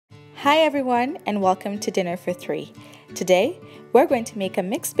Hi everyone, and welcome to Dinner for Three. Today, we're going to make a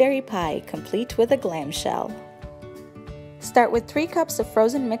mixed berry pie complete with a glam shell. Start with 3 cups of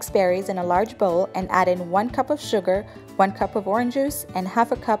frozen mixed berries in a large bowl and add in 1 cup of sugar, 1 cup of orange juice, and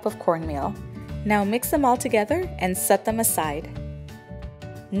half a cup of cornmeal. Now mix them all together and set them aside.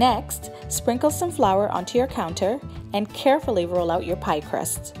 Next, sprinkle some flour onto your counter and carefully roll out your pie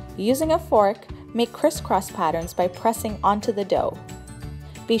crust. Using a fork, make crisscross patterns by pressing onto the dough.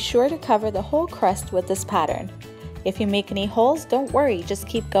 Be sure to cover the whole crust with this pattern. If you make any holes, don't worry, just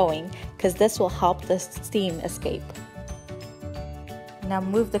keep going, because this will help the steam escape. Now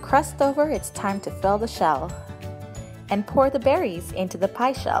move the crust over, it's time to fill the shell. And pour the berries into the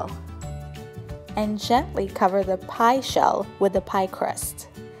pie shell. And gently cover the pie shell with the pie crust.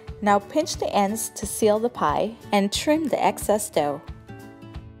 Now pinch the ends to seal the pie and trim the excess dough.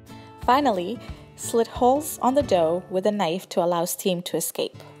 Finally, slit holes on the dough with a knife to allow steam to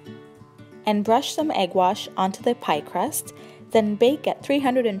escape. And brush some egg wash onto the pie crust, then bake at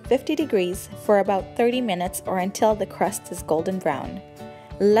 350 degrees for about 30 minutes or until the crust is golden brown.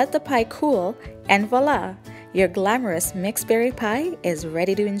 Let the pie cool and voila! Your glamorous mixed berry pie is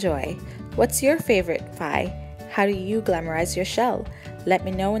ready to enjoy. What's your favorite pie? How do you glamorize your shell? Let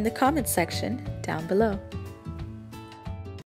me know in the comments section down below.